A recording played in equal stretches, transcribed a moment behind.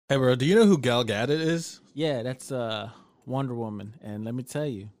Hey, bro, do you know who Gal Gadot is? Yeah, that's Wonder Woman. And let me tell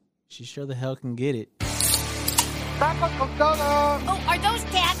you, she sure the hell can get it. Oh, are those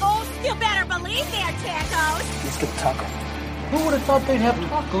tacos? You better believe they're tacos. Let's get Tucker. Who would have thought they'd have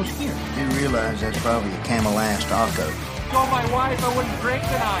tacos here? You realize that's probably a Camel Ass taco. Told my wife I wouldn't drink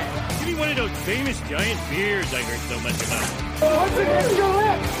tonight. Give me one of those famous giant beers I heard so much about. What's against your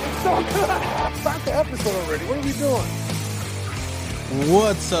lips? It's so good. Start the episode already. What are we doing?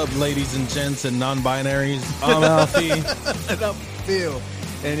 What's up, ladies and gents and non-binaries? I'm Alfie. And I'm Phil.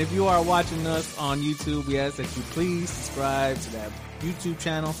 And if you are watching us on YouTube, we ask that you please subscribe to that YouTube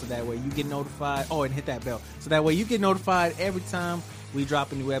channel so that way you get notified. Oh, and hit that bell. So that way you get notified every time we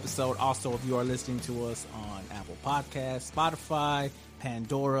drop a new episode. Also, if you are listening to us on Apple Podcasts, Spotify,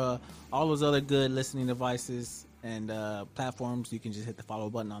 Pandora, all those other good listening devices and platforms, you can just hit the follow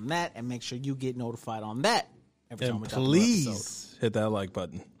button on that and make sure you get notified on that every time And we drop a new episode. please hit that like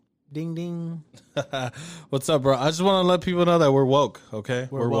button. Ding, ding. What's up, bro? I just want to let people know that we're woke, okay?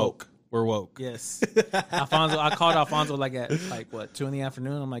 We're woke. We're woke. Yes. Alfonso, I called Alfonso at 2 in the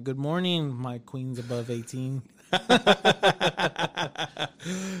afternoon. I'm like, good morning, my queen's above 18.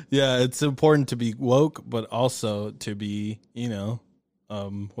 Yeah, it's important to be woke, but also to be,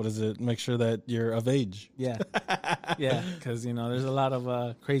 what is it? Make sure that you're of age. Yeah. Yeah, because, there's a lot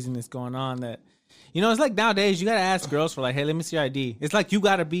of craziness going on that, it's like nowadays you got to ask girls for like, hey, let me see your ID. It's like you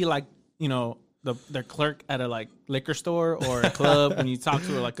got to be like, their clerk at a like liquor store or a club when you talk to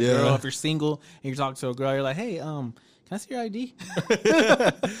her like a girl. If you're single and you talk to a girl, you're like, hey, can I see your ID?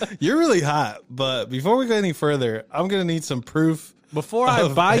 You're really hot, but before we go any further, I'm going to need some proof. Before I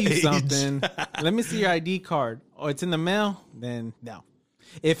of buy you age. something, let me see your ID card. Oh, it's in the mail? Then no.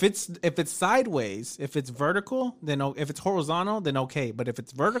 If it's sideways, if it's vertical, then no. If it's horizontal, then okay. But if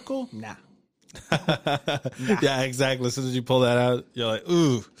it's vertical, nah. Yeah, exactly. As soon as you pull that out, you're like,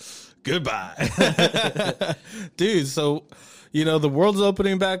 ooh, goodbye. Dude, so, the world's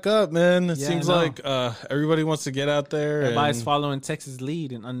opening back up, man. It Yeah, seems I know. like everybody wants to get out there. Everybody's following Texas'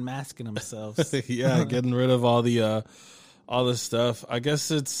 lead and unmasking themselves. Yeah, getting rid of all the stuff. I guess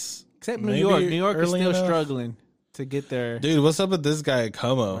it's Except New maybe York. New York is early still enough. struggling to get their... Dude, what's up with this guy at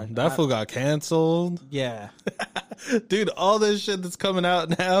Como? Right. That fool got canceled. Yeah. Dude, all this shit that's coming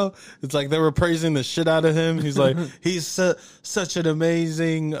out now, it's like they were praising the shit out of him. He's like, he's such an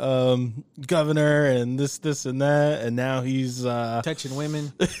amazing governor and this and that. And now he's... Touching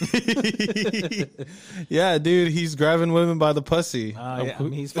women. Yeah, dude, he's grabbing women by the pussy. Yeah. I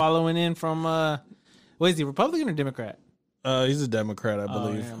mean, he's following in from... what is he, Republican or Democrat? He's a Democrat, I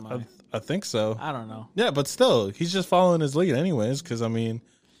believe. yeah, my- I think so. I don't know. Yeah, but still, he's just following his lead anyways. Because,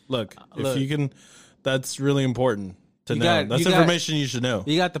 look, if look. you can... That's really important to know. got- That's you got- information you should know.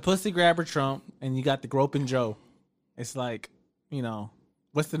 You got the pussy grabber Trump, and you got the groping Joe. It's like,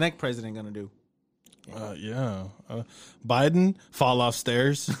 what's the next president gonna do? Yeah. Biden, fall off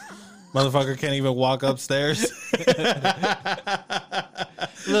stairs. Motherfucker can't even walk upstairs.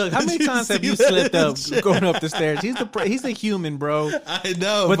 Look, how many Did you times have see you that slipped up shit? going up the stairs? He's a human, bro. I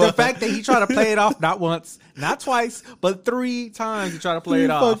know. But the fact that he tried to play it off not once, not twice, but 3 times he tried to play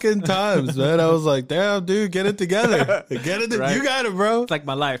it off. fucking times, man. I was like, damn, dude, get it together. Get it. Right. You got it, bro. It's like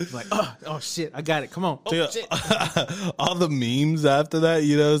my life. I'm like, oh shit, I got it. Come on. Oh, Dude, shit. all the memes after that,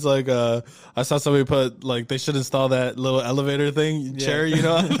 it's like I saw somebody put like they should install that little elevator thing chair,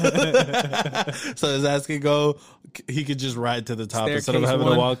 so his ass could go, he could just ride to the top instead of Staircase having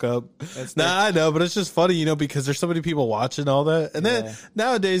one. to walk up. I know, but it's just funny, because there's so many people watching all that, and then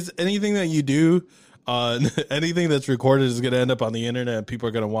nowadays anything that you do, anything that's recorded is going to end up on the internet, and people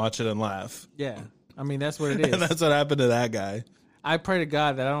are going to watch it and laugh. Yeah. I mean, that's what it is. And that's what happened to that guy. I pray to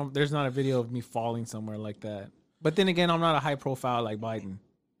God that there's not a video of me falling somewhere like that. But then again, I'm not a high profile like Biden.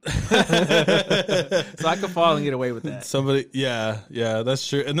 So I could fall and get away with that. Somebody, yeah, that's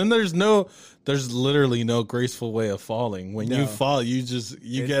true. And then there's literally no graceful way of falling. When you fall, you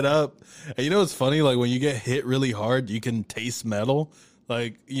get up. And what's funny? Like when you get hit really hard, you can taste metal.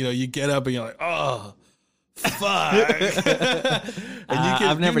 Like, you get up and you're like, oh, fuck. And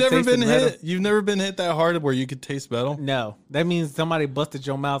I've never you've never tasted been metal. hit. You've never been hit that hard where you could taste metal. No, that means somebody busted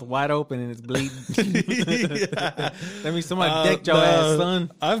your mouth wide open and it's bleeding. That means somebody decked your ass,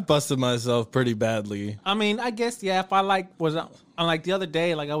 son. I've busted myself pretty badly. I mean, I guess, yeah, if I was like the other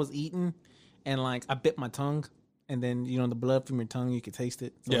day, like I was eating and like I bit my tongue and then, the blood from your tongue, you could taste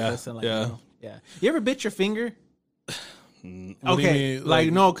it. So Yeah, it doesn't, yeah. Yeah. You ever bit your finger? What do you Okay, mean?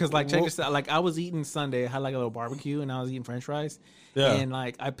 like no, because like check this out. Like I was eating Sunday, I had like a little barbecue, and I was eating French fries. Yeah. And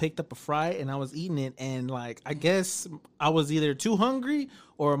like I picked up a fry and I was eating it, and like I guess I was either too hungry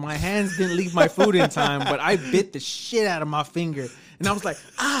or my hands didn't leave my food in time. But I bit the shit out of my finger, and I was like,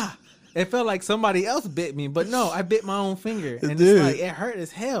 ah. It felt like somebody else bit me, but no, I bit my own finger, and Dude. it's like it hurt as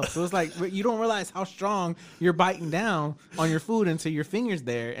hell. So it's like you don't realize how strong you're biting down on your food until your finger's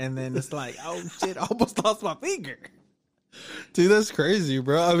there, and then it's like, oh shit, I almost lost my finger. Dude, that's crazy,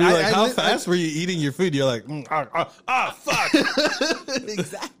 bro. I mean, how fast were you eating your food? You're like, fuck.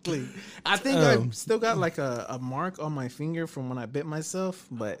 Exactly. I think I still got like a mark on my finger from when I bit myself,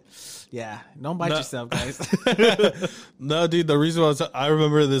 but yeah, don't bite yourself, guys. No, dude. The reason I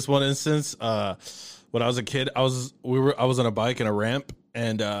remember this one instance when I was a kid. I was on a bike in a ramp,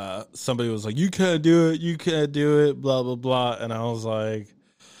 and somebody was like, "You can't do it," blah blah blah, and I was like,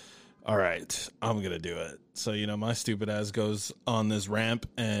 "All right, I'm gonna do it." So my stupid ass goes on this ramp,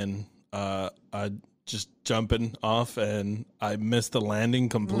 and I just jumping off, and I missed the landing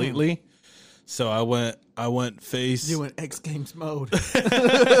completely. So I went face. You went X Games mode.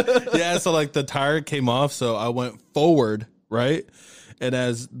 Yeah, so like the tire came off, so I went forward, right? And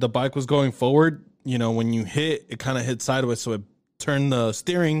as the bike was going forward, when you hit, it kind of hit sideways, so it turned the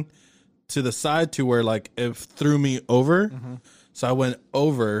steering to the side to where like it threw me over. Mm-hmm. So I went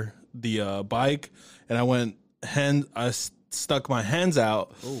over the bike, and I stuck my hands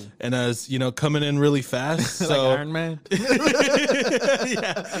out. Ooh. And as coming in really fast, so like Iron Man.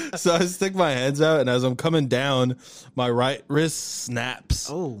 Yeah. So I stick my hands out, and as I'm coming down, my right wrist snaps.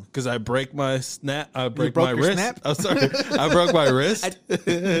 Oh, because I break my wrist. Snap? I'm sorry, I broke my wrist.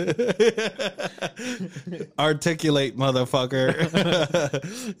 Articulate,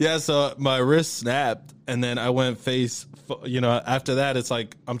 motherfucker. Yeah, so my wrist snapped, and then I went face. After that, it's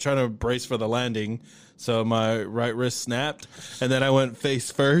like I'm trying to brace for the landing. So my right wrist snapped, and then I went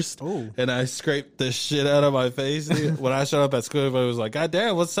face first, and I scraped the shit out of my face. When I showed up at school, everybody was like, "God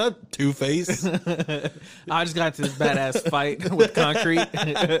damn, what's up, Two-Face?" I just got into this badass fight with concrete.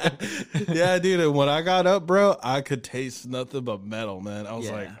 Yeah, dude, and when I got up, bro, I could taste nothing but metal, man. I was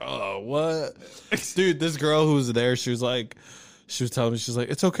like, "Oh, what?" Dude, this girl who was there, she was telling me, she's like,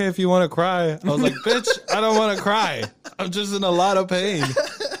 "It's okay if you want to cry." I was like, "Bitch, I don't want to cry. I'm just in a lot of pain."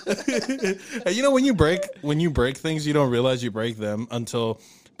 And when you break things, you don't realize you break them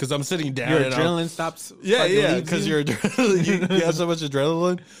because I'm sitting down. Your and adrenaline stops. Yeah, because you have so much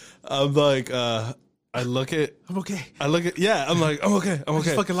adrenaline. I'm like, I'm okay. I'm okay. I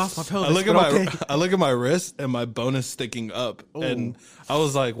just fucking lost my pelvis. I look at my wrist, and my bone is sticking up. Ooh. And I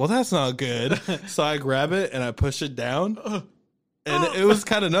was like, well, that's not good. So I grab it and I push it down, and it was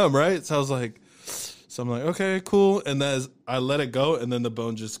kind of numb, right? So I was like, I'm like, okay, cool. And then I let it go, and then the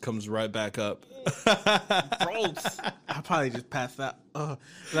bone just comes right back up. Gross. I probably just passed out.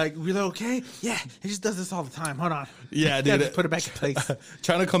 Like, really okay? Yeah, it just does this all the time. Hold on. Yeah, dude. Just put it back in place.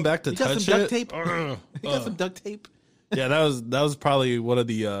 Trying to come back to touch it. You got some duct tape? You got some duct tape? Yeah, that was probably one of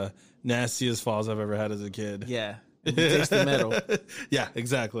the nastiest falls I've ever had as a kid. Yeah. You taste the metal. Yeah,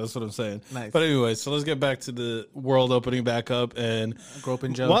 exactly. That's what I'm saying. Nice. But anyway, so let's get back to the world opening back up and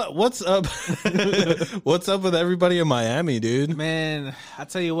Groping Joe. What's up? What's up with everybody in Miami, dude? Man, I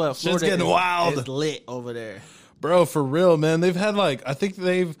tell you what, Florida getting wild. It's lit over there, bro. For real, man. They've had I think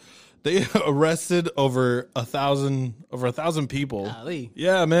they arrested over 1,000 people. Golly.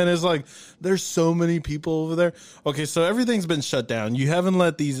 Yeah, man. It's like there's so many people over there. Okay, so everything's been shut down. You haven't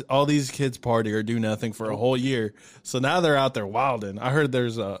let all these kids party or do nothing for a whole year. So now they're out there wilding. I heard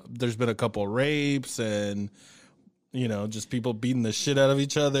there's been a couple rapes and just people beating the shit out of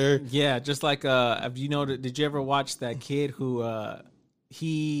each other. Yeah, just like have you noticed? Did you ever watch that kid who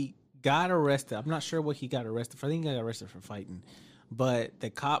he got arrested? I'm not sure what he got arrested for. I think he got arrested for fighting. But the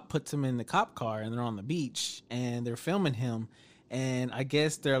cop puts him in the cop car, and they're on the beach, and they're filming him. And I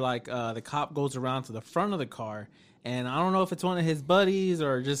guess they're like, the cop goes around to the front of the car, and I don't know if it's one of his buddies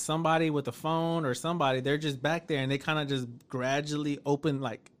or just somebody with a phone or somebody. They're just back there, and they kind of just gradually open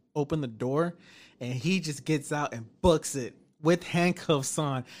the door, and he just gets out and books it with handcuffs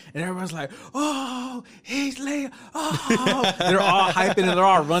on, and everyone's like, "Oh, he's late!" Oh, they're all hyping and they're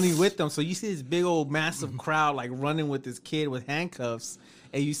all running with them. So you see this big old massive crowd like running with this kid with handcuffs,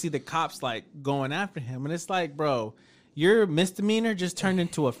 and you see the cops like going after him, and it's like, bro, your misdemeanor just turned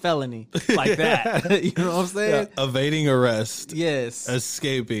into a felony like that. You know what I'm saying? Yeah, evading arrest. Yes.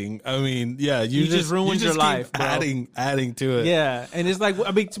 Escaping. I mean, yeah, you just ruined your life, bro. Adding to it. Yeah, and it's like, I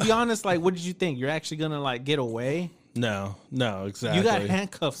mean, to be honest, like, what did you think? You're actually gonna like get away? No, exactly. You got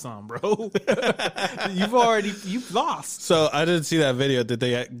handcuffs on, bro. You've lost. So I didn't see that video. Did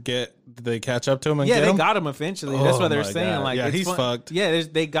they catch up to him and Yeah, get they him? got him eventually. That's Oh what they're my saying. God. Like, yeah, it's he's fun. fucked. Yeah,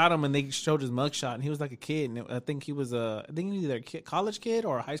 they got him and they showed his mugshot, and he was like a kid. And I think he was either a college kid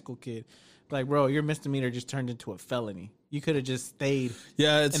or a high school kid. Like, bro, your misdemeanor just turned into a felony. You could have just stayed.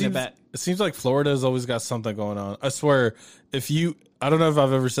 Yeah, it seems like Florida's always got something going on. I swear, I don't know if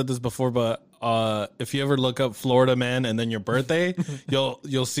I've ever said this before, but if you ever look up Florida man and then your birthday,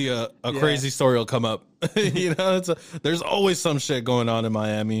 you'll see a crazy story will come up. You know, there's always some shit going on in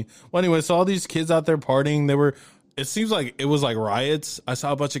Miami. Well, anyway, so all these kids out there partying, it seems like it was like riots. I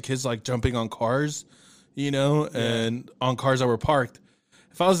saw a bunch of kids like jumping on cars, you know, and on cars that were parked.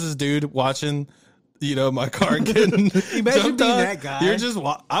 If I was this dude watching, you know, my car getting Imagine jumped being on, that guy.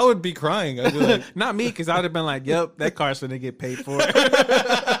 I would be crying. I'd be like, Not me, because I would have been like, yep, that car's going to get paid for.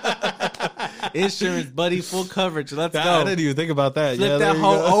 Insurance, buddy, full coverage. Let's go. I didn't even think about that. Flip yeah, that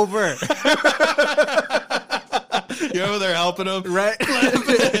hoe over. You're over there helping them. Right?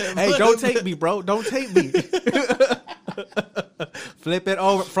 Hey, don't take me, bro. Don't take me. Flip it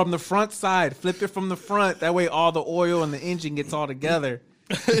over from the front side. Flip it from the front. That way all the oil and the engine gets all together.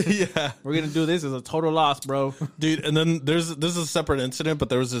 Yeah. We're going to do this as a total loss, bro. Dude, and then this is a separate incident, but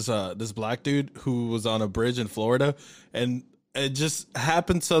there was this black dude who was on a bridge in Florida, and it just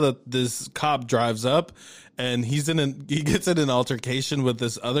happened so that this cop drives up and he gets in an altercation with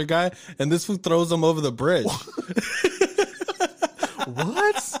this other guy, and this fool throws him over the bridge.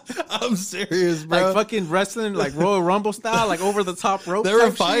 What? I'm serious, bro. Like fucking wrestling, like Royal Rumble style, like over the top rope. They were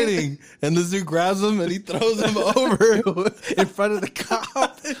type fighting, and this dude grabs him and he throws him over in front of the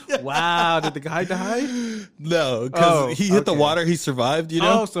cop. Wow, did the guy die? No, because he hit the water. He survived, you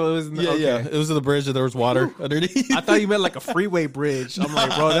know? Oh, so it was Yeah. It was in the bridge and there was water underneath. I thought you meant like a freeway bridge. I'm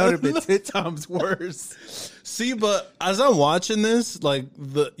like, bro, that would have been 10 times worse. See, but as I'm watching this, like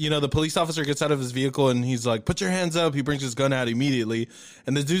the police officer gets out of his vehicle and he's like, "Put your hands up." He brings his gun out immediately,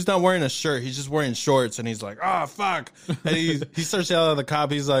 and the dude's not wearing a shirt. He's just wearing shorts, and he's like, "Ah, fuck!" And he starts yelling at the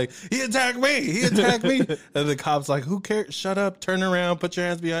cop. He's like, "He attacked me! He attacked me!" And the cop's like, "Who cares? Shut up! Turn around! Put your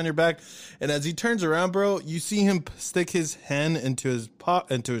hands behind your back!" And as he turns around, bro, you see him stick his hand into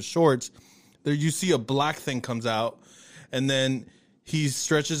his shorts. There, you see a black thing comes out, and then he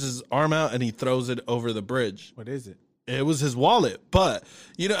stretches his arm out and he throws it over the bridge. What is it? It was his wallet. But,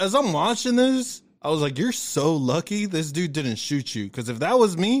 you know, as I'm watching this, I was like, you're so lucky this dude didn't shoot you. Because if that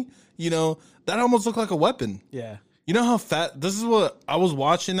was me, you know, that almost looked like a weapon. Yeah. You know how this is what I was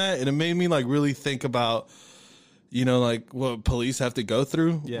watching that, and it made me like really think about, you know, like what police have to go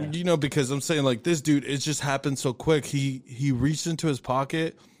through. Yeah. You know, because I'm saying like this dude, it just happened so quick. He reached into his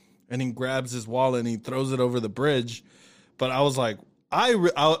pocket and he grabs his wallet and he throws it over the bridge. But I was like,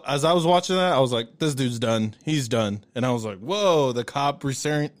 as I was watching that, I was like, this dude's done. He's done. And I was like, whoa, the cop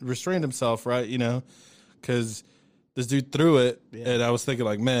restrained himself, right? You know, because this dude threw it. Yeah. And I was thinking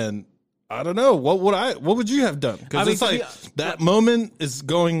like, man, I don't know. What would you have done? Because it's like that moment is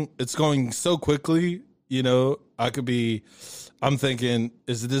going so quickly, you know, I'm thinking,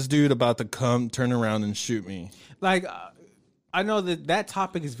 is this dude about to turn around and shoot me? Like, I know that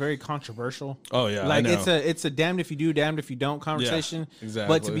topic is very controversial. Oh yeah, like I know. it's a damned if you do, damned if you don't conversation. Yeah,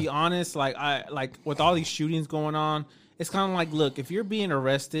 exactly. But to be honest, like with all these shootings going on, it's kind of like, look, if you're being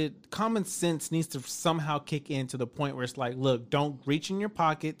arrested, common sense needs to somehow kick in to the point where it's like, look, don't reach in your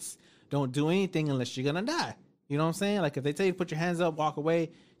pockets, don't do anything unless you're gonna die. You know what I'm saying? Like if they tell you to put your hands up, walk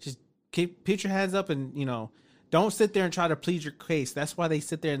away, just put your hands up, and you know, don't sit there and try to plead your case. That's why they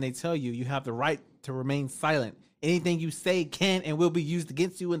sit there and they tell you have the right to remain silent. Anything you say can and will be used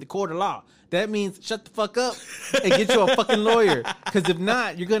against you in the court of law. That means shut the fuck up and get you a fucking lawyer. Because if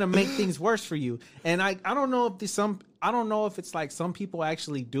not, you're gonna make things worse for you. And I don't know if it's like some people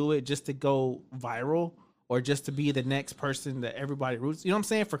actually do it just to go viral or just to be the next person that everybody roots. You know what I'm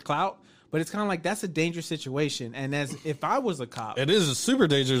saying? For clout. But it's kind of like that's a dangerous situation. And as if I was a cop, it is a super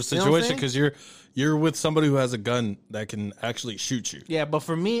dangerous situation because you're with somebody who has a gun that can actually shoot you. Yeah, but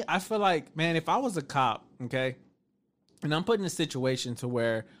for me, I feel like, man, if I was a cop, okay, and I'm put in a situation to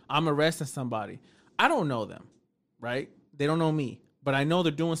where I'm arresting somebody, I don't know them, right? They don't know me, but I know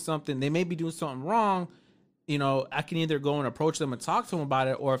they're doing something. They may be doing something wrong. You know, I can either go and approach them and talk to them about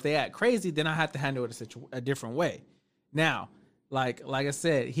it, or if they act crazy, then I have to handle it a different way. Now, like I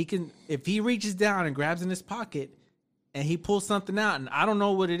said, if he reaches down and grabs in his pocket and he pulls something out, and I don't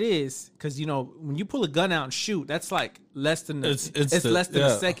know what it is, because you know when you pull a gun out and shoot, that's like less than a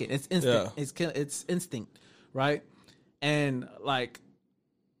second. It's instant. Yeah. It's instinct, right? And like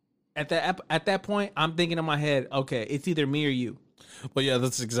at that point, I'm thinking in my head, okay, it's either me or you. But yeah,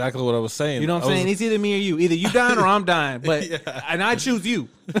 that's exactly what I was saying. You know what I'm saying? It's either me or you. Either you dying or I'm dying. But and I choose you.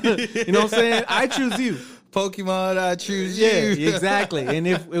 You know what I'm saying? I choose you. Pokemon, I choose Yeah, you. exactly. And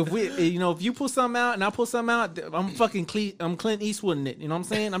if we, if you pull something out and I pull something out, I'm fucking I'm Clint Eastwooding it. You know what I'm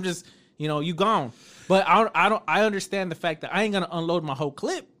saying? I'm just, you gone. But I understand the fact that I ain't gonna unload my whole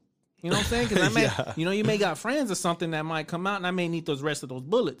clip. You know what I'm saying? Because I may, you may got friends or something that might come out, and I may need those rest of those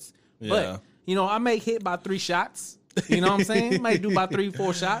bullets. Yeah. But I may hit by 3 shots. You know what I'm saying? Might do about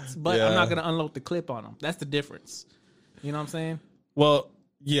 3-4 shots, but I'm not gonna unload the clip on them. That's the difference. You know what I'm saying? Well,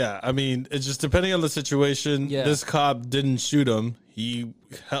 yeah. I mean, it's just depending on the situation. Yeah. This cop didn't shoot him.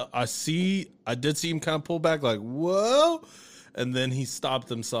 I did see him kind of pull back, like whoa. And then he stopped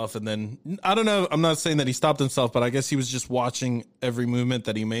himself, and then I don't know. I'm not saying that he stopped himself, but I guess he was just watching every movement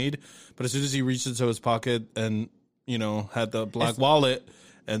that he made. But as soon as he reached into his pocket and had the black wallet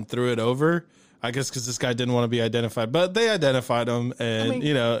and threw it over, I guess because this guy didn't want to be identified, but they identified him, and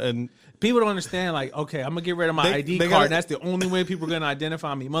and people don't understand. Like, okay, I'm gonna get rid of my ID card. And that's the only way people are gonna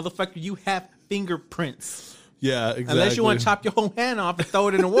identify me, motherfucker. You have fingerprints. Yeah, exactly. Unless you want to chop your whole hand off and throw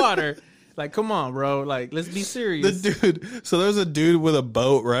it in the water. Like, come on, bro. Like, let's be serious. So there's a dude with a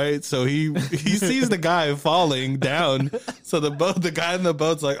boat, right? So he sees the guy falling down. So the guy in the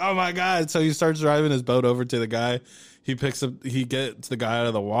boat's like, oh my God. So he starts driving his boat over to the guy. He gets the guy out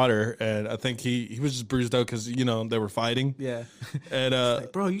of the water. And I think he was just bruised out because, they were fighting. Yeah. And,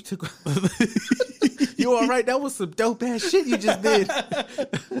 like, bro, you took, you all right? That was some dope ass shit you just did.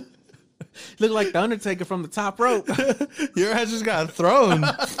 Look like the Undertaker from the top rope. Your ass just got thrown.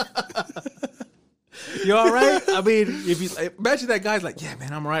 You all right? I mean, if you imagine that guy's like, yeah,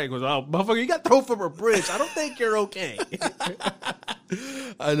 man, I'm all right. He goes, oh, motherfucker, you got thrown from a bridge. I don't think you're okay.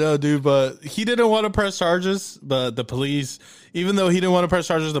 I know, dude, but he didn't want to press charges. But the police, even though he didn't want to press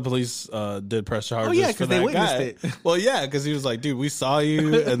charges, the police did press charges. Oh, yeah, because they witnessed it. Well, yeah, because he was like, dude, we saw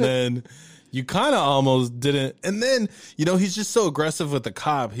you. And then you kind of almost didn't. And then, he's just so aggressive with the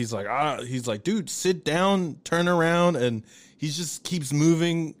cop. He's like, dude, sit down, turn around. And he just keeps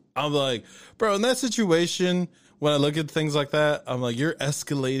moving. I'm like, bro, in that situation, when I look at things like that, I'm like, you're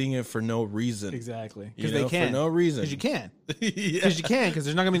escalating it for no reason. Exactly. Because they can. For no reason. Because you can. Because you can. Because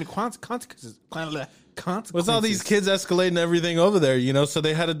there's not going to be any consequences. With all these kids escalating everything over there, so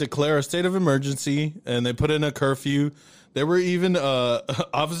they had to declare a state of emergency and they put in a curfew. There were even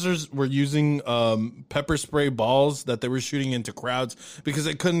officers were using pepper spray balls that they were shooting into crowds because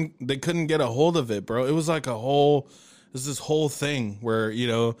they couldn't get a hold of it, bro. It was like this whole thing where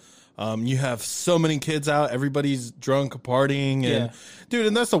you have so many kids out, everybody's drunk, partying, and dude,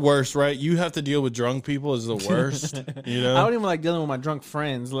 and that's the worst, right? You have to deal with drunk people is the worst. I don't even like dealing with my drunk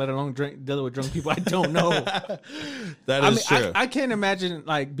friends, let alone dealing with drunk people I don't know. That is true. I can't imagine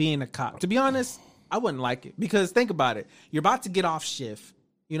like being a cop. To be honest, I wouldn't like it because think about it. You're about to get off shift.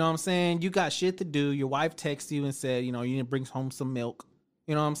 You know what I'm saying? You got shit to do. Your wife texts you and said, you need to bring home some milk.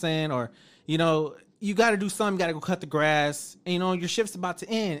 You know what I'm saying? Or, you got to do something. You got to go cut the grass. And, your shift's about to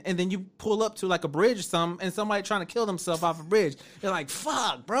end. And then you pull up to like a bridge or something and somebody trying to kill themselves off a bridge. You're like,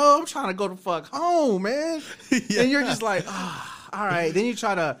 fuck, bro. I'm trying to go to fuck home, man. And you're just like, all right. Then you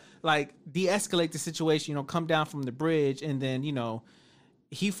try to like de-escalate the situation, come down from the bridge. And then,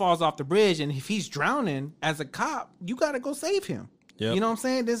 he falls off the bridge, and if he's drowning, as a cop, you got to go save him. Yep. You know what I'm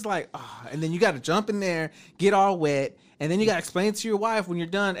saying? This like, and then you got to jump in there, get all wet, and then you got to explain to your wife when you're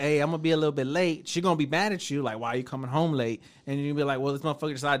done, hey, I'm going to be a little bit late. She's going to be mad at you, like, why are you coming home late? And you'll be like, well, this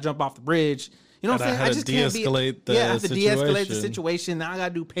motherfucker decided to jump off the bridge. You know what I'm saying? I just can't de-escalate the situation. I have to de-escalate the situation. Now I got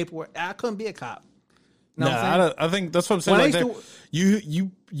to do paperwork. I couldn't be a cop. You know I think that's what I'm saying.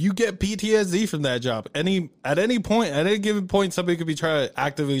 You get PTSD from that job. At any given point, somebody could be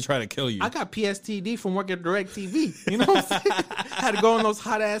actively trying to kill you. I got PSTD from working at DirecTV. You know what I'm saying? I had to go in those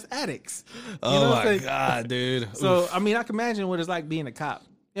hot ass attics. My God, dude. So I mean, I can imagine what it's like being a cop.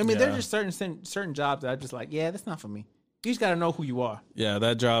 I mean, there's just certain jobs that I'm just like, yeah, that's not for me. You just got to know who you are. Yeah,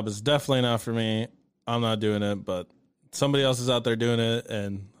 that job is definitely not for me. I'm not doing it, but somebody else is out there doing it,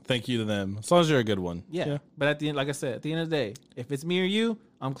 and thank you to them. As long as you're a good one. Yeah. But at the end, like I said, at the end of the day, if it's me or you,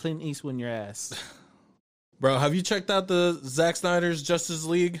 I'm Clint Eastwood in your ass. Bro, have you checked out the Zack Snyder's Justice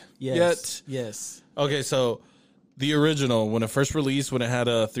League yet? Yes. Okay, so the original, when it first released, when it had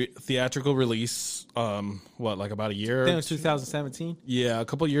a theatrical release, like about a year? I think it was 2017. Yeah, a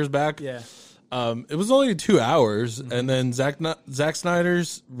couple years back. Yeah. It was only 2 hours, and then Zack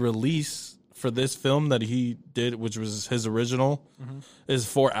Snyder's release for this film that he did, which was his original, is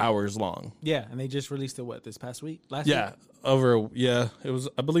 4 hours long. Yeah, and they just released it, this past week? Last week? It was,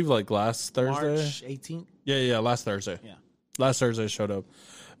 I believe, like last Thursday. March 18th? Yeah, last Thursday. Yeah. Last Thursday showed up.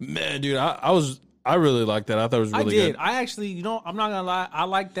 Man, dude, I was I really liked that. I thought it was really good. I actually, you know, I'm not gonna lie. I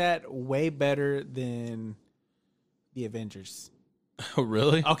like that way better than the Avengers. Oh,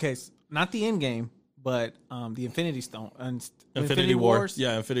 really? Okay, not the Endgame, but the Infinity Stone, Infinity War. Wars.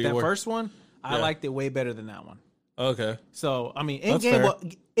 Yeah, Infinity that War. first one, I Yeah. liked it way better than that one. Okay. So I mean, That's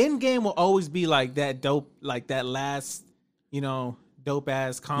Endgame will always be like that dope, like that last, you know, dope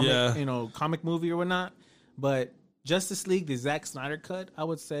ass comic, Yeah. you know, comic movie or whatnot. But Justice League, the Zack Snyder cut, I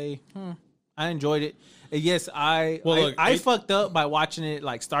would say, I enjoyed it. And yes, I fucked up by watching it,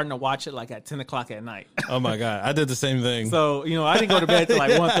 like starting to watch it like at 10 o'clock at night. Oh my God, I did the same thing. So, you know, I didn't go to bed till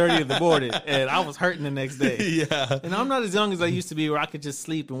like 1:30 in the morning, and I was hurting the next day. Yeah. And I'm not as young as I used to be, where I could just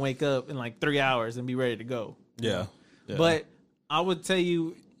sleep and wake up in like 3 hours and be ready to go. Yeah. But I would tell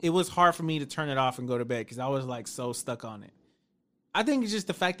you, it was hard for me to turn it off and go to bed because I was like so stuck on it. I think it's just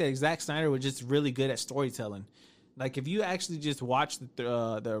the fact that Zack Snyder was just really good at storytelling. Like if you actually just watch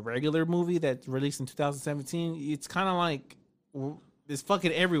the regular movie that's released in 2017, it's kind of like it's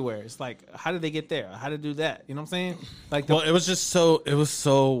fucking everywhere. It's like, how did they get there? How to do that? You know what I'm saying? Like, well, it was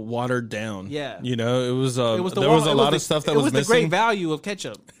so watered down. Yeah. You know, there was a it lot of stuff that was missing. It was the great value of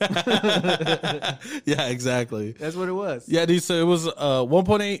ketchup. Yeah, exactly. That's what it was. Yeah, dude. So it was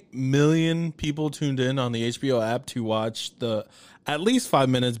 1.8 million people tuned in on the HBO app to watch the at least 5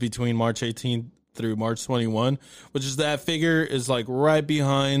 minutes between March 18th through March 21, which is that figure is like right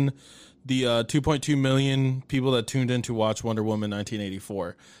behind the 2.2 million people that tuned in to watch Wonder Woman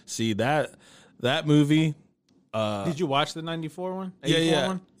 1984. See that movie. Did you watch the 94 one? Yeah.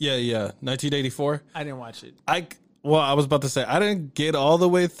 One? Yeah. 1984. I didn't watch it. I was about to say I didn't get all the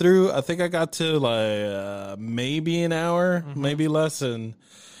way through. I think I got to like maybe an hour, maybe less, and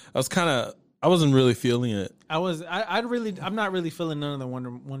I wasn't really feeling it. I'm not really feeling none of the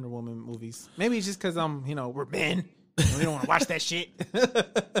Wonder Woman movies. Maybe it's just because we're men. We don't want to watch that shit.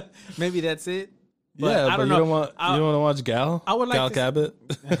 Maybe that's it. But yeah, I don't but know. You don't want to watch Gal? I would like Gal to, Cabot.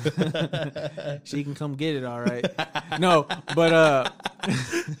 She can come get it, all right. No, but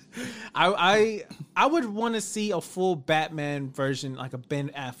I would want to see a full Batman version, like a Ben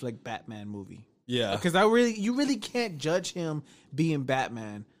Affleck Batman movie. Yeah, because you really can't judge him being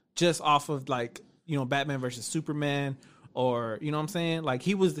Batman just off of like, you know, Batman versus Superman, or you know what I'm saying? Like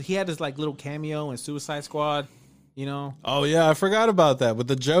he had this like little cameo in Suicide Squad, you know? Oh yeah, I forgot about that with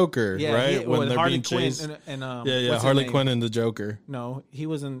the Joker, right? When they're Harley being chased. and Harley Quinn and the Joker. No,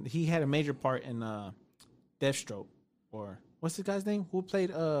 he had a major part in Deathstroke, or what's the guy's name? Who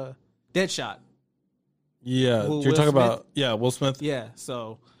played Deadshot? Yeah, you're talking about Will Smith. Yeah,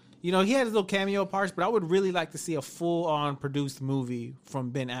 so you know, he had his little cameo parts, but I would really like to see a full-on produced movie from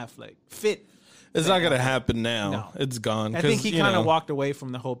Ben Affleck. It's not going to happen now. No. It's gone. I think he kind of walked away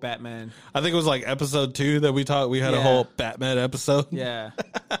from the whole Batman. I think it was like episode 2 that we had a whole Batman episode. Yeah.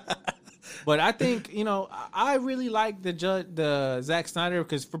 But I think, you know, I really like the Zack Snyder,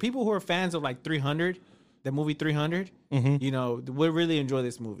 because for people who are fans of like 300, the movie 300, you know, would really enjoy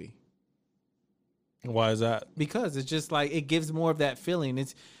this movie. Why is that? Because it's just like, it gives more of that feeling.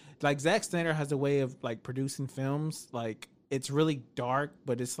 It's like Zack Snyder has a way of like producing films. Like it's really dark,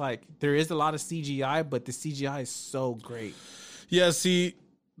 but it's like there is a lot of CGI, but the CGI is so great. Yeah, see,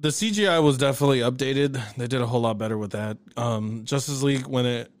 the CGI was definitely updated. They did a whole lot better with that. Justice League, when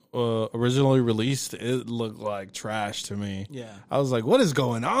it originally released, it looked like trash to me. Yeah. I was like, what is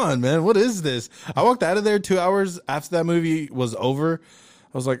going on, man? What is this? I walked out of there 2 hours after that movie was over.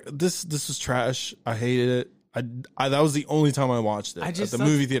 I was like, this is trash. I hated it. I that was the only time I watched it at the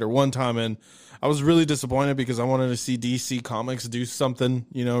movie theater one time, and I was really disappointed because I wanted to see DC Comics do something,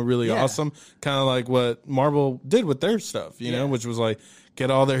 you know, really awesome, kind of like what Marvel did with their stuff, you know, which was like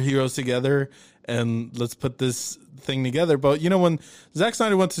get all their heroes together and let's put this thing together. But you know, when Zack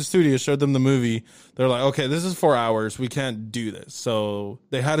Snyder went to the studio, showed them the movie, they're like, okay, this is 4 hours, we can't do this. So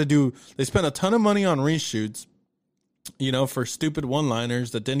they spent a ton of money on reshoots, you know, for stupid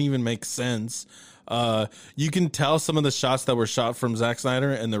one-liners that didn't even make sense. You can tell some of the shots that were shot from Zack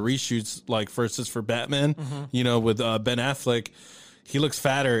Snyder and the reshoots, like for Batman, you know, with Ben Affleck, he looks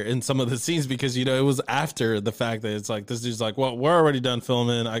fatter in some of the scenes because, you know, it was after the fact that it's like, this dude's like, well, we're already done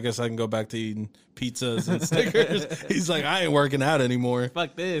filming. I guess I can go back to eating pizzas and Snickers. He's like, I ain't working out anymore.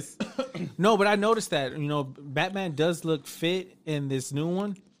 Fuck this. No, but I noticed that, you know, Batman does look fit in this new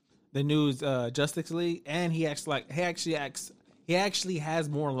one, the new Justice League, and he actually has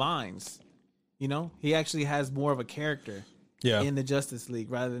more lines. You know, he actually has more of a character in the Justice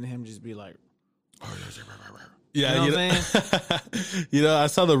League rather than him just be like, yeah, you know what I'm saying? You know, I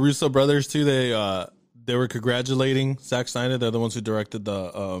saw the Russo brothers too. They were congratulating Zack Snyder. They're the ones who directed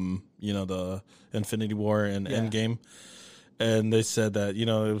the you know, the Infinity War and Endgame. and they said that it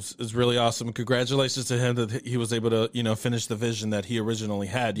was really awesome. Congratulations to him that he was able to finish the vision that he originally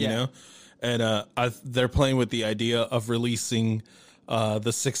had. You know, and they're playing with the idea of releasing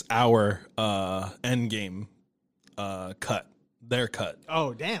the 6-hour Endgame cut. Their cut.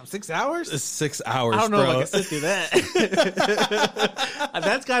 Oh damn! 6 hours? It's 6 hours. I don't know bro. if I can sit through that.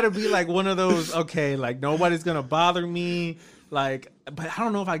 That's got to be like one of those. Okay, like nobody's gonna bother me. Like, but I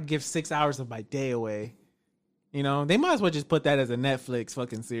don't know if I can give 6 hours of my day away. They might as well just put that as a Netflix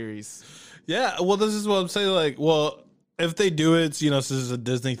fucking series. Yeah. Well, this is what I'm saying. Like, well, if they do it, since this is a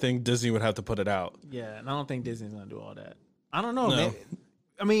Disney thing, Disney would have to put it out. Yeah, and I don't think Disney's gonna do all that. I don't know, No. man.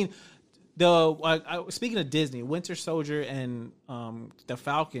 I mean. Speaking of Disney, Winter Soldier and the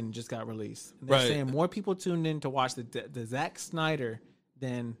Falcon just got released. And they're saying more people tuned in to watch the Zack Snyder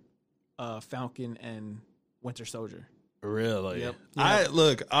than Falcon and Winter Soldier. Really? Yep.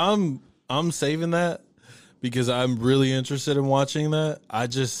 I'm saving that because I'm really interested in watching that. I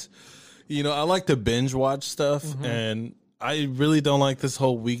just, I like to binge watch stuff, and I really don't like this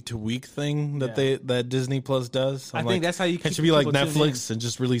whole week to week thing that Disney Plus does. I think that's how you can't keep you be like people tuned Netflix and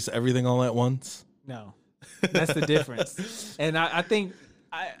just release everything all at once? No, that's the difference. And I think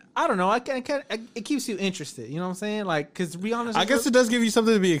I don't know. It keeps you interested. You know what I'm saying? Like, because to be honest, I guess it does give you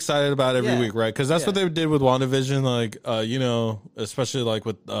something to be excited about every week, right? Because that's what they did with WandaVision. Like, especially like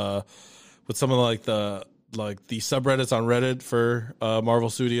with some of the subreddits on Reddit for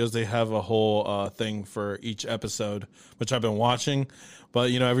Marvel Studios, they have a whole thing for each episode, which I've been watching.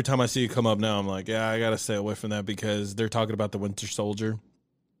 But, every time I see it come up now, I'm like, yeah, I got to stay away from that because they're talking about the Winter Soldier.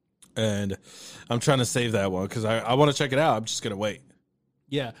 And I'm trying to save that one because I want to check it out. I'm just going to wait.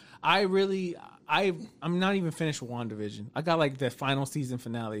 Yeah. I'm not even finished with WandaVision. I got like the final season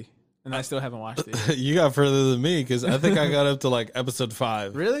finale, and I still haven't watched it yet. You got further than me because I think I got up to like episode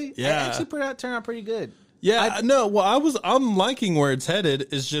 5. Really? Yeah. It actually turned out pretty good. Yeah, no. Well, I'm liking where it's headed.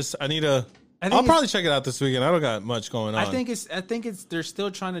 It's just I'll probably check it out this weekend. I don't got much going on. I think it's they're still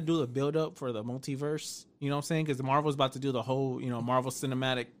trying to do the build up for the multiverse. You know what I'm saying? Because Marvel's about to do the whole Marvel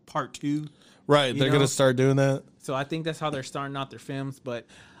Cinematic Part 2. Right, they're gonna start doing that. So I think that's how they're starting out their films. But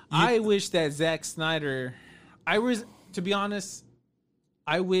I wish that Zack Snyder. To be honest,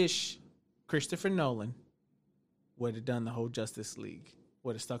 I wish Christopher Nolan would have done the whole Justice League.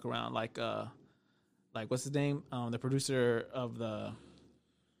 Would have stuck around like what's his name? The producer of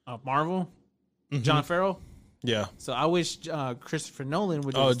Marvel, Jon Favreau. Yeah. So I wish Christopher Nolan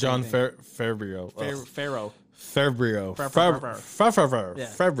would. Jon Favreau. Favreau.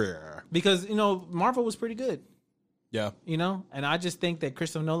 Because Marvel was pretty good. Yeah. And I just think that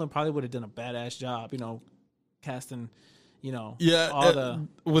Christopher Nolan probably would have done a badass job. Casting.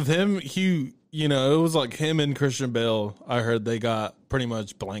 With him, he it was like him and Christian Bale. I heard they got pretty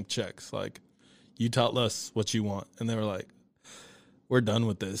much blank checks. Like, you tell us what you want, and they were like, "We're done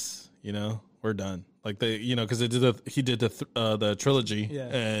with this." We're done. Like they, because he did the trilogy,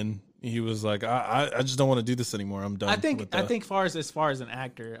 and he was like, I just don't want to do this anymore. I'm done. I think as far as an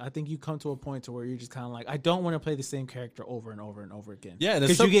actor, I think you come to a point to where you're just kind of like, I don't want to play the same character over and over and over again. Yeah,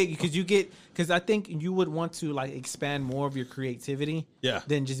 because I think you would want to like expand more of your creativity. Yeah.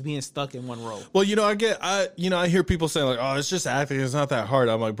 Than just being stuck in one role. Well, I hear people saying like, oh, it's just acting. It's not that hard.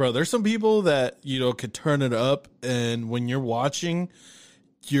 I'm like, bro, there's some people that could turn it up, and when you're watching,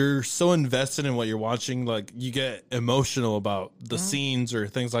 you're so invested in what you're watching, like you get emotional about the scenes or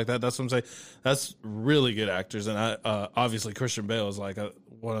things like that. That's what I'm saying. That's really good actors, and obviously Christian Bale is like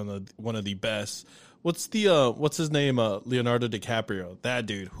one of the best. What's his name? Leonardo DiCaprio. That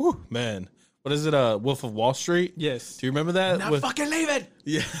dude. Whew, man. What is it? Wolf of Wall Street. Yes. Do you remember that? Not fucking leaving.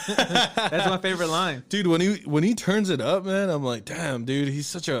 Yeah. That's my favorite line, dude. When he turns it up, man, I'm like, damn, dude, he's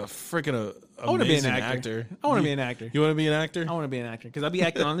such a freaking I want to be an actor. I want to be an actor. You want to be an actor? I want to be an actor because I'll be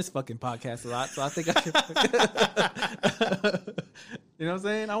acting on this fucking podcast a lot. So I think I should. You know what I'm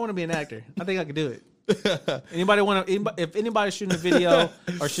saying? I want to be an actor. I think I could do it. If anybody's shooting a video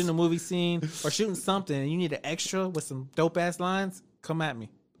or shooting a movie scene or shooting something and you need an extra with some dope ass lines, come at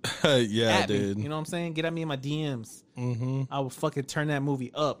me. Yeah, dude. Me. You know what I'm saying? Get at me in my DMs. Mm-hmm. I will fucking turn that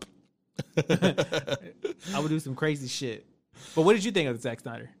movie up. I would do some crazy shit. But what did you think of Zack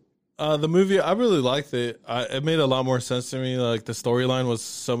Snyder? The movie, I really liked it. It made a lot more sense to me. Like the storyline was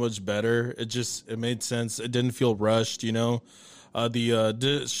so much better. It made sense. It didn't feel rushed. The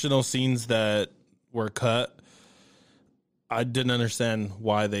additional scenes that were cut, I didn't understand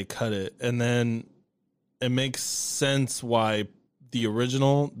why they cut it, and then it makes sense why the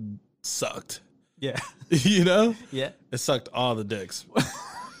original sucked. Yeah. Yeah, it sucked all the dicks.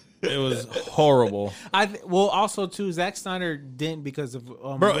 It was horrible. Also too, Zack Snyder didn't because of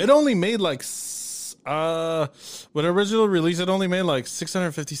bro. It only made like When original release, it only made like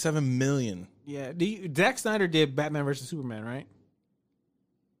 $657 million. Yeah. Zack Snyder did Batman versus Superman, right?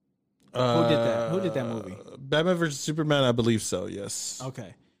 Who did that? Who did that movie? Batman versus Superman, I believe so. Yes.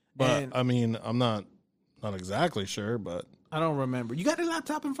 Okay. But And I mean, I'm not exactly sure, but I don't remember. You got the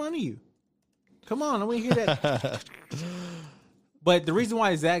laptop in front of you. Come on, I want to hear that. But the reason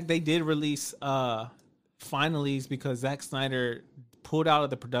why they did release finally is because Zack Snyder pulled out of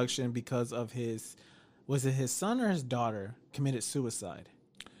the production because of his son or his daughter committed suicide?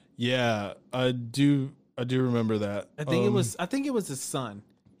 yeah, I do remember that. I think it was his son.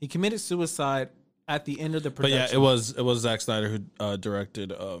 He committed suicide at the end of the But production. yeah, it was Zack Snyder who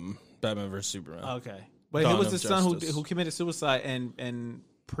directed Batman vs Superman. Okay. But Dawn it was of his son Justice. who committed suicide and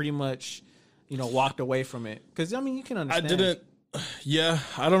pretty much, walked away from it. Because, I mean, you can understand.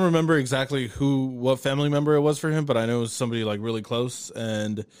 I don't remember exactly what family member it was for him, but I know it was somebody like really close.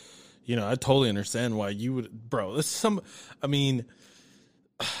 And, I totally understand why you would, bro,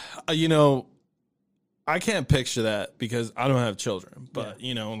 I can't picture that because I don't have children, but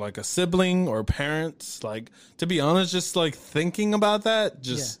like a sibling or parents, like, to be honest, just like thinking about that,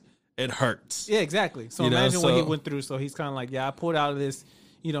 it hurts. Yeah, exactly. So imagine what he went through. So he's kind of like, I pulled out of this,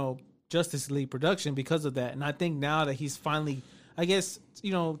 Justice League production because of that. And I think now that he's finally, I guess,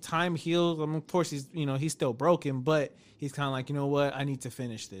 time heals. I mean, of course, he's still broken, but he's kind of like, you know what? I need to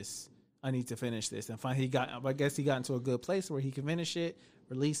finish this. And finally I guess he got into a good place where he can finish it,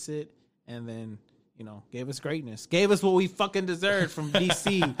 release it, and then, gave us greatness. Gave us what we fucking deserved from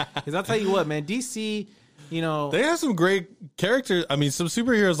DC. Because I'll tell you what, man, DC, they have some great characters. I mean, some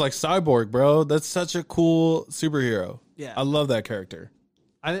superheroes like Cyborg, bro. That's such a cool superhero. Yeah. I love that character.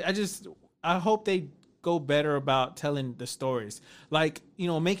 I hope they go better about telling the stories. Like,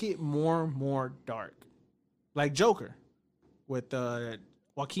 make it more dark. Like Joker with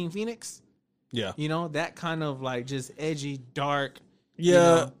Joaquin Phoenix. Yeah. That kind of like just edgy, dark.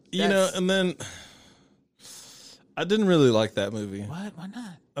 Yeah. And then I didn't really like that movie. What? Why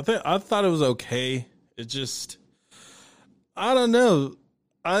not? I thought it was okay. It just, I don't know.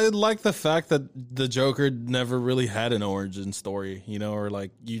 I like the fact that the Joker never really had an origin story, or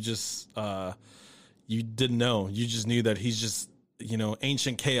like you just, you didn't know. You just knew that he's just,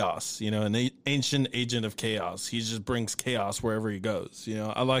 ancient chaos, an ancient agent of chaos. He just brings chaos wherever he goes.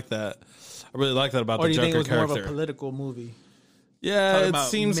 I like that. I really like that about the Joker character. Or do you think it was more of a political movie? Yeah, Talking it about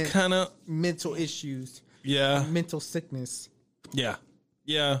seems kind of mental issues. Yeah. Mental sickness. Yeah.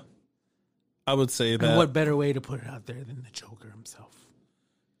 Yeah. I would say that. And what better way to put it out there than the Joker himself?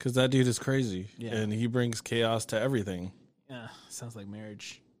 Because that dude is crazy. Yeah. And he brings chaos to everything. Yeah. Sounds like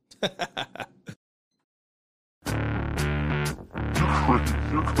marriage. You're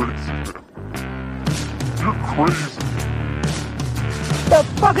crazy. You're crazy. The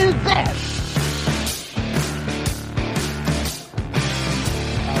fuck is that?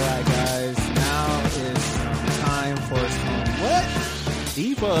 Alright, guys. Now is time for some what?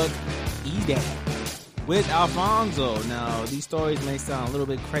 Debug EDAC with Alfonso. Now, these stories may sound a little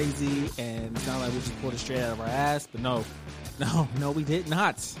bit crazy and sound like we just pulled it straight out of our ass, but no, we did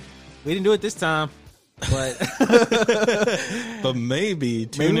not. We didn't do it this time, but but maybe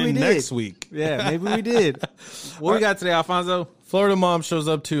tune in next week. Yeah, maybe we did. What we got today, Alfonso? Florida mom shows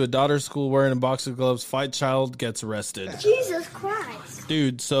up to a daughter's school wearing a boxing gloves. Fight child gets arrested. Jesus Christ.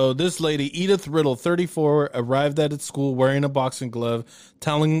 Dude, so this lady, Edith Riddle, 34, arrived at its school wearing a boxing glove,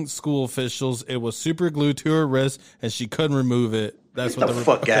 telling school officials it was super glued to her wrist and she couldn't remove it. That's what the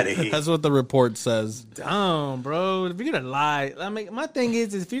fuck out of here. That's what the report says. Dumb, bro. If you're gonna lie, I mean, my thing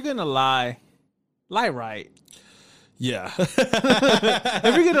is if you're gonna lie right. Yeah.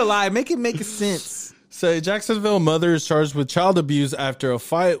 If you're gonna lie, make sense. Say Jacksonville mother is charged with child abuse after a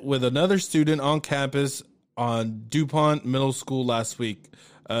fight with another student on campus on DuPont Middle School last week.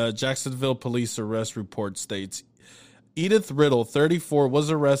 Jacksonville police arrest report states Edith Riddle, 34, was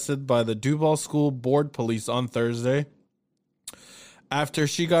arrested by the Duval School Board Police on Thursday after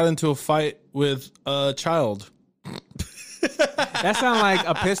she got into a fight with a child. That sounds like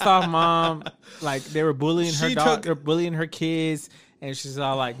a pissed off mom. Like they were bullying her dog, they're bullying her kids, and she's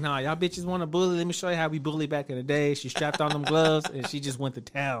all like, "Nah, y'all bitches want to bully? Let me show you how we bully back in the day." She strapped on them gloves and she just went to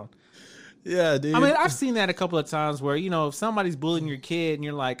town. Yeah, dude. I mean, I've seen that a couple of times where, if somebody's bullying your kid and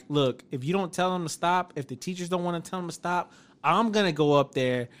you're like, look, if you don't tell them to stop, if the teachers don't want to tell them to stop, I'm going to go up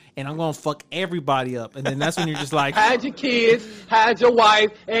there and I'm going to fuck everybody up. And then that's when you're just like, Hide your kids, hide your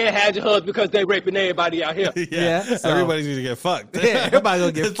wife, and hide your husband because they raping everybody out here. Yeah, so- everybody's gonna get fucked. Yeah, everybody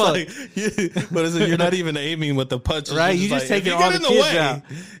gonna get It's fucked. like, what is it? You're not even aiming with the punches, Right, You're you just like, taking if you all get the in kids way, out.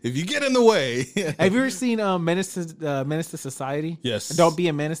 If you get in the way, have you ever seen Menace to Society? Yes. Don't Be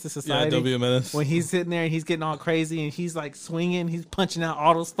a Menace to Society. yeah, don't be a menace. When he's sitting there and he's getting all crazy and he's like swinging, he's punching out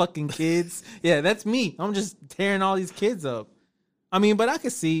all those fucking kids. Yeah, that's me. I'm just tearing all these kids up. I mean, but I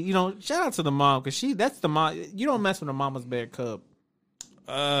could see, shout out to the mom because that's the mom. You don't mess with a mama's bear cub.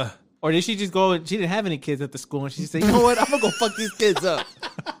 Or did she just go? She didn't have any kids at the school, and she said, "You know what? I'm gonna go fuck these kids up."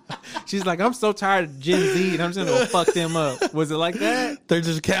 She's like, "I'm so tired of Gen Z, and I'm just gonna go fuck them up." Was it like that? They're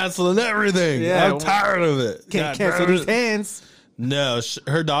just canceling everything. Yeah, I'm tired of it. Can't God cancel damn these it. hands. No,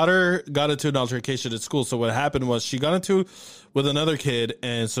 her daughter got into an altercation at school. So what happened was she got into with another kid,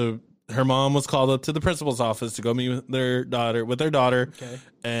 and so her mom was called up to the principal's office to go meet with their daughter. Okay.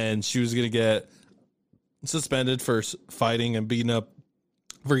 And she was going to get suspended for fighting and beating up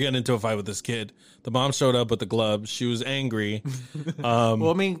for getting into a fight with this kid. The mom showed up with the gloves. She was angry. Well,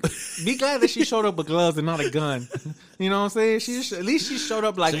 I mean, be glad that she showed up with gloves and not a gun. You know what I'm saying? At least she showed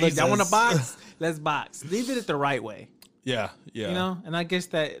up like, look, I want to Jesus. box. Let's box. They did it the right way. Yeah. And I guess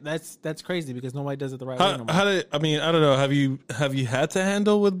that's crazy because nobody does it the right way no more. How did I mean? I don't know. Have you had to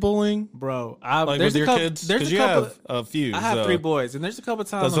handle with bullying, Bro, like there's with your a couple, kids? There's a you couple. have a few. I have so. 3 boys, and there's a couple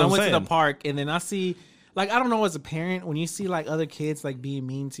times That's when I what went I'm to the saying. park, and then I see, like, I don't know, as a parent, when you see like other kids like being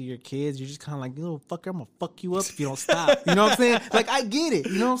mean to your kids, you're just kind of like, you little fucker, I'm gonna fuck you up if you don't stop. You know what I'm saying? Like, I get it.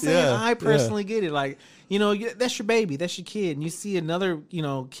 You know what I'm saying? Yeah, I personally get it. Like, that's your baby, that's your kid, and you see another,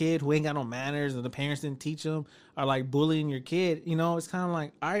 kid who ain't got no manners, and the parents didn't teach them, are like bullying your kid. It's kind of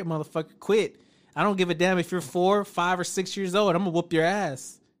like, all right, motherfucker, quit. I don't give a damn if you're 4, 5, or 6 years old. I'm gonna whoop your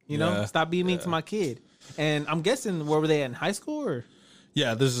ass. Yeah, Stop being mean to my kid. And I'm guessing, where were they at, in high school or?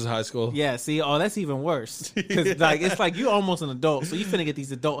 Yeah, this is high school. Yeah, see, that's even worse. Because it's like you're almost an adult, so you finna get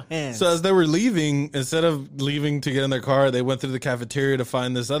these adult hands. So as they were leaving, instead of leaving to get in their car, they went through the cafeteria to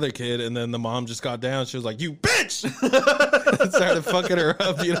find this other kid, and then the mom just got down. She was like, "You bitch!" and started fucking her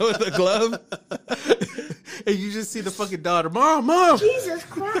up, with the glove. And you just see the fucking daughter, mom. Jesus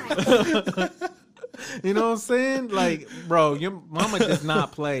Christ. You know what I'm saying? Like, bro, your mama does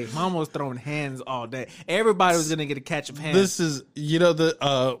not play. Mama was throwing hands all day. Everybody was gonna get a catch of hands. This is,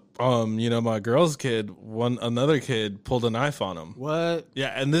 my girl's kid. Another kid pulled a knife on him. What? Yeah,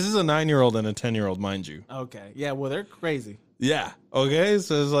 and this is a 9-year-old and a 10-year-old, mind you. Okay. Yeah, well, they're crazy. Yeah. Okay.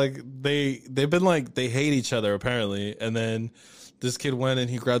 So it's like they've been like they hate each other apparently, and then this kid went and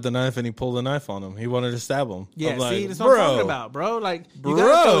he grabbed the knife and he pulled the knife on him. He wanted to stab him. Yeah, I'm like, see, that's what I'm talking about, bro. Like, you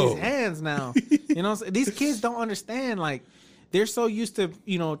gotta throw these hands now. These kids don't understand. Like, they're so used to,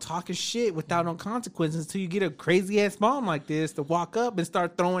 talking shit without no consequences until you get a crazy ass mom like this to walk up and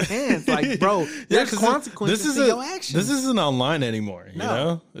start throwing hands. Like, bro, there's consequences to your actions. This isn't online anymore.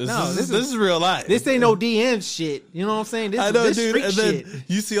 This is real life. This ain't no DM shit. You know what I'm saying? This street and shit. then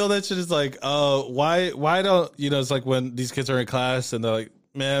you see all that shit. Is like, why don't it's like when these kids are in class and they're like,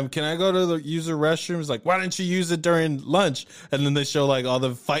 "Ma'am, can I go to use the restroom?" It's like, why didn't you use it during lunch? And then they show like all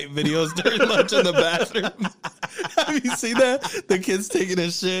the fight videos during lunch in the bathroom. Have you seen that? The kids taking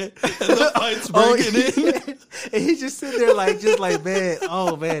a shit and the fight's breaking in. And he's just sitting there like, man,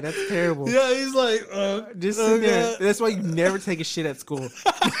 oh man, that's terrible. Yeah, he's like, just sitting there. That's why you never take a shit at school.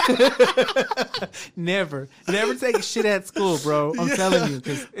 Never take a shit at school, bro. I'm telling you,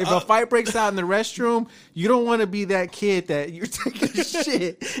 because if a fight breaks out in the restroom, you don't want to be that kid that you're taking a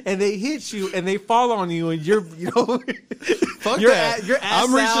shit and they hit you and they fall on you and you're, fuck you're that. You're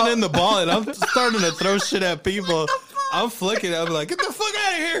I'm reaching in the ball and I'm starting to throw shit at people. I'm flicking. I'm like, get the fuck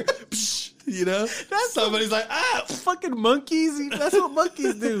out of here. Psh, That's somebody's like, ah, fucking monkeys. That's what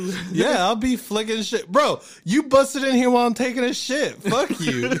monkeys do. Yeah, I'll be flicking shit. Bro, you busted in here while I'm taking a shit. Fuck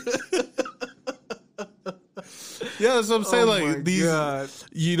you. Yeah, that's what I'm saying. Like these, God.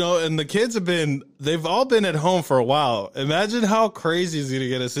 And the kids they've all been at home for a while. Imagine how crazy it's gonna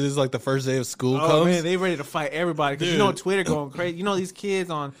get as soon as like the first day of school comes. Oh man, they ready to fight everybody because Twitter going crazy. These kids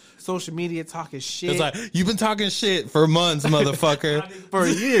on social media talking shit. It's like, you've been talking shit for months, motherfucker. For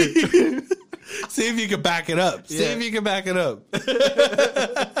a year. See if you can back it up. See if you can back it up.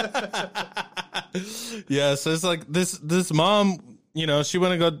 Yeah, so it's like this mom, she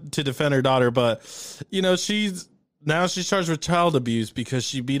went to go to defend her daughter, but she's charged with child abuse because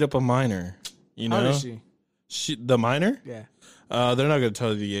she beat up a minor. How old is she? The minor? Yeah. They're not going to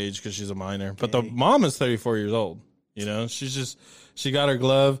tell you the age because she's a minor, but the mom is 34 years old. She got her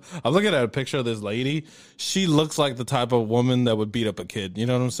glove. I'm looking at a picture of this lady. She looks like the type of woman that would beat up a kid. You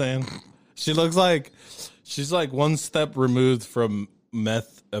know what I'm saying? She looks like She's like one step removed from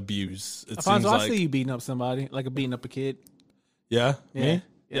meth abuse. It Alfonso, seems I like. see you beating up somebody, like beating up a kid. Yeah, Yeah. me?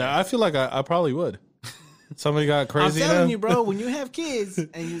 Yeah, I feel like I probably would. Somebody got crazy. I'm telling you, bro, when you have kids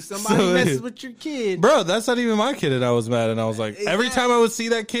and somebody messes with your kid. Bro, that's not even my kid, and I was mad, and I was like, every time I would see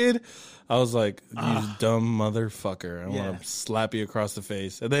that kid, I was like, you dumb motherfucker. I want to slap you across the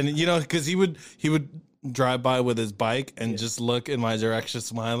face. And then, because he would drive by with his bike and just look in my direction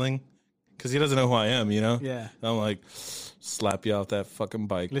smiling, because he doesn't know who I am, Yeah. And I'm like, slap you off that fucking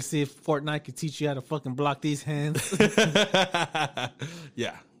bike. Let's see if Fortnite can teach you how to fucking block these hands.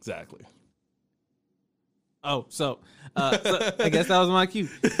 Yeah, exactly. So I guess that was my cue.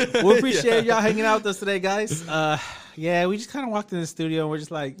 We appreciate y'all hanging out with us today, guys. We just kind of walked in the studio and we're just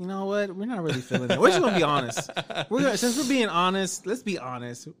like, you know what? We're not really feeling it. We're just going to be honest. Since we're being honest, let's be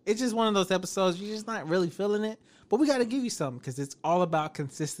honest. It's just one of those episodes you're just not really feeling it. But we got to give you something because it's all about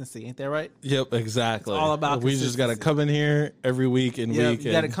consistency. Ain't that right? Yep, exactly. It's all about we just got to come in here every week and week.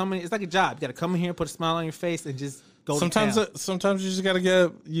 You got to come in. It's like a job. You got to come in here, put a smile on your face, and just go sometimes to town. Sometimes you just got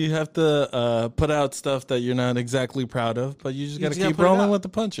to you have to put out stuff that you're not exactly proud of, but you just got to keep rolling with the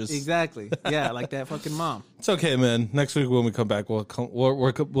punches. Exactly. Yeah, like that fucking mom. It's okay, man. Next week when we come back, we'll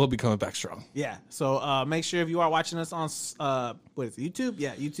be coming back strong. Yeah. So make sure if you are watching us on what is it, YouTube?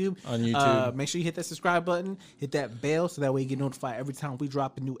 Yeah, YouTube. On YouTube. Make sure you hit that subscribe button, hit that bell, so that way you get notified every time we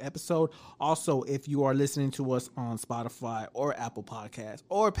drop a new episode. Also, if you are listening to us on Spotify or Apple Podcasts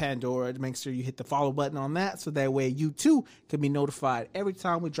or Pandora, make sure you hit the follow button on that, so that way you too can be notified every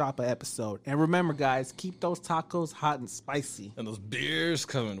time we drop an episode. And remember, guys, keep those tacos hot and spicy. And those beers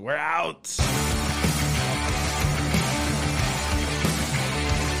coming. We're out.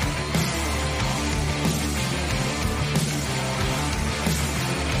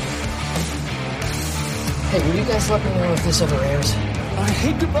 Hey, will you guys let me know if this ever airs? I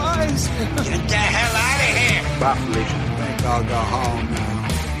hate goodbyes. Get the hell out of here! Bye, Felicia. Think I'll go home now.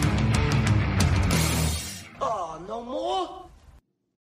 Oh, no more?